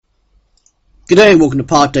G'day and welcome to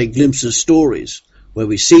Partake Glimpses Stories, where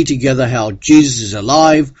we see together how Jesus is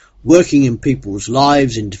alive, working in people's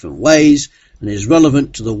lives in different ways, and is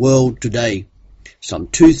relevant to the world today. Some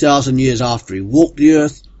 2,000 years after he walked the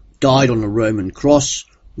earth, died on a Roman cross,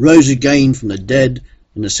 rose again from the dead,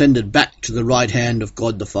 and ascended back to the right hand of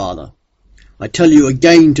God the Father. I tell you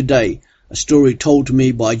again today a story told to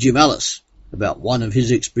me by Jim Ellis about one of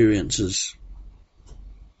his experiences.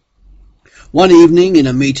 One evening in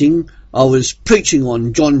a meeting, I was preaching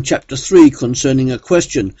on John chapter 3 concerning a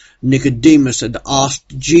question Nicodemus had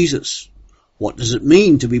asked Jesus. What does it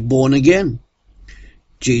mean to be born again?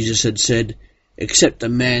 Jesus had said, except a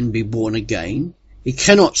man be born again, he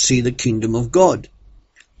cannot see the kingdom of God.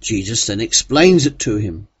 Jesus then explains it to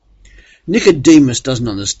him. Nicodemus doesn't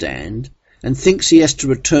understand and thinks he has to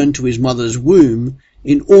return to his mother's womb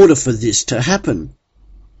in order for this to happen.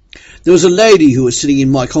 There was a lady who was sitting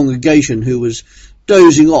in my congregation who was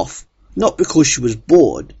dozing off, not because she was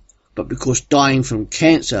bored, but because dying from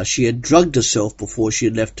cancer she had drugged herself before she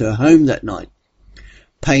had left her home that night.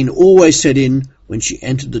 Pain always set in when she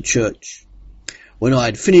entered the church. When I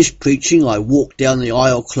had finished preaching, I walked down the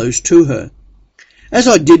aisle close to her. As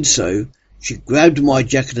I did so, she grabbed my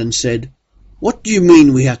jacket and said, "What do you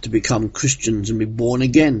mean we have to become Christians and be born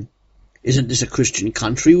again? Isn't this a Christian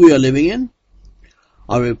country we are living in?"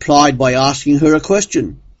 I replied by asking her a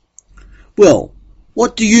question. "Well,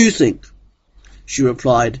 what do you think?" She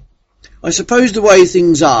replied, "I suppose the way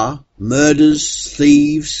things are, murders,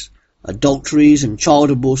 thieves, adulteries and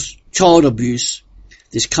child abuse,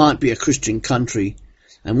 this can't be a Christian country,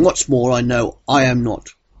 and what's more, I know I am not.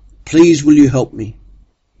 Please will you help me?"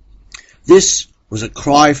 This was a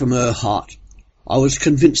cry from her heart. I was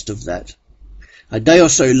convinced of that. A day or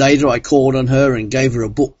so later I called on her and gave her a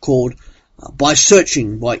book called By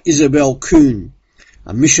Searching by Isabel Kuhn,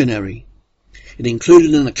 a missionary. It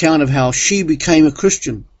included an account of how she became a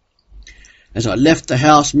Christian. As I left the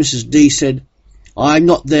house, Mrs. D said, "I am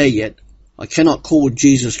not there yet. I cannot call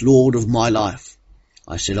Jesus Lord of my life."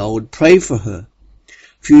 I said I would pray for her.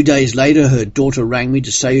 A few days later, her daughter rang me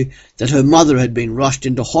to say that her mother had been rushed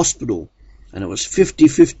into hospital, and it was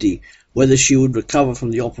 50-50 whether she would recover from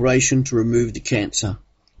the operation to remove the cancer.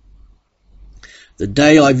 The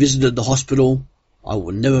day I visited the hospital, I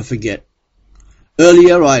will never forget.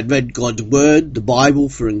 Earlier I had read God's Word, the Bible,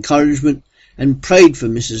 for encouragement, and prayed for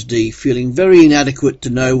Mrs. D, feeling very inadequate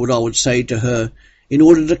to know what I would say to her in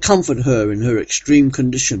order to comfort her in her extreme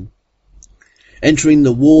condition. Entering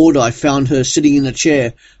the ward, I found her sitting in a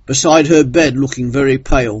chair beside her bed looking very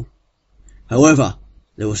pale. However,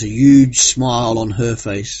 there was a huge smile on her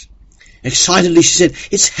face. Excitedly she said,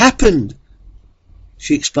 "It's happened!"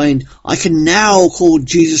 She explained, "I can now call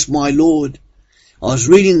Jesus my Lord. I was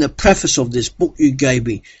reading the preface of this book you gave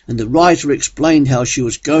me, and the writer explained how she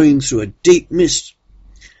was going through a deep mist.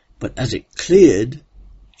 But as it cleared,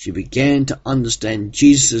 she began to understand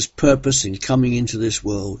Jesus' purpose in coming into this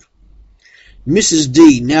world." Mrs.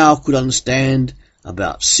 D now could understand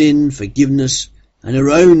about sin, forgiveness, and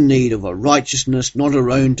her own need of a righteousness not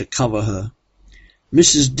her own to cover her.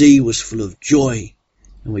 Mrs. D was full of joy,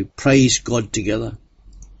 and we praised God together.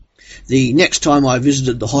 The next time I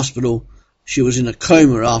visited the hospital, she was in a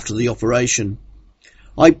coma after the operation.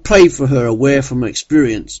 I prayed for her, aware from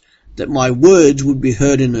experience that my words would be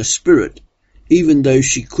heard in her spirit, even though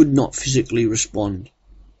she could not physically respond.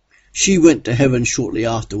 She went to heaven shortly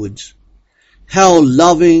afterwards. How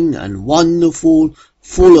loving and wonderful,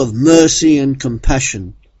 full of mercy and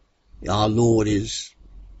compassion our Lord is.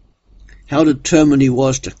 How determined he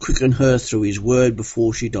was to quicken her through his word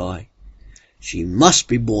before she died. She must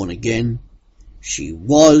be born again. She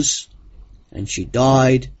was, and she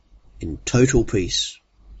died in total peace.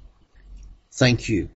 Thank you.